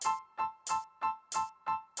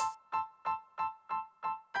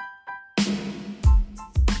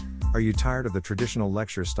Are you tired of the traditional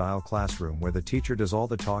lecture-style classroom where the teacher does all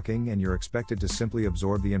the talking and you're expected to simply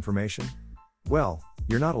absorb the information? Well,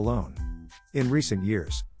 you're not alone. In recent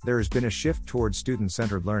years, there has been a shift towards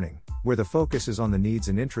student-centered learning, where the focus is on the needs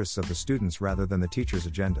and interests of the students rather than the teacher's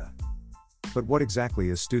agenda. But what exactly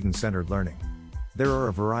is student-centered learning? There are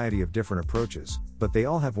a variety of different approaches, but they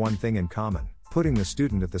all have one thing in common: putting the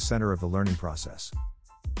student at the center of the learning process.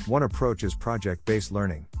 One approach is project-based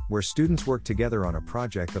learning, where students work together on a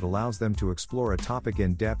project that allows them to explore a topic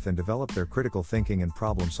in depth and develop their critical thinking and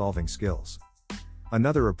problem-solving skills.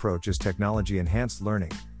 Another approach is technology-enhanced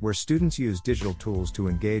learning, where students use digital tools to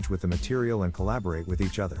engage with the material and collaborate with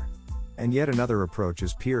each other. And yet another approach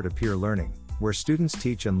is peer-to-peer learning, where students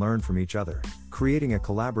teach and learn from each other, creating a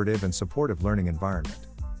collaborative and supportive learning environment.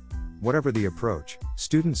 Whatever the approach,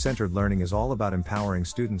 student-centered learning is all about empowering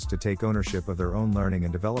students to take ownership of their own learning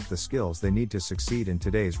and develop the skills they need to succeed in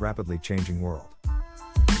today's rapidly changing world.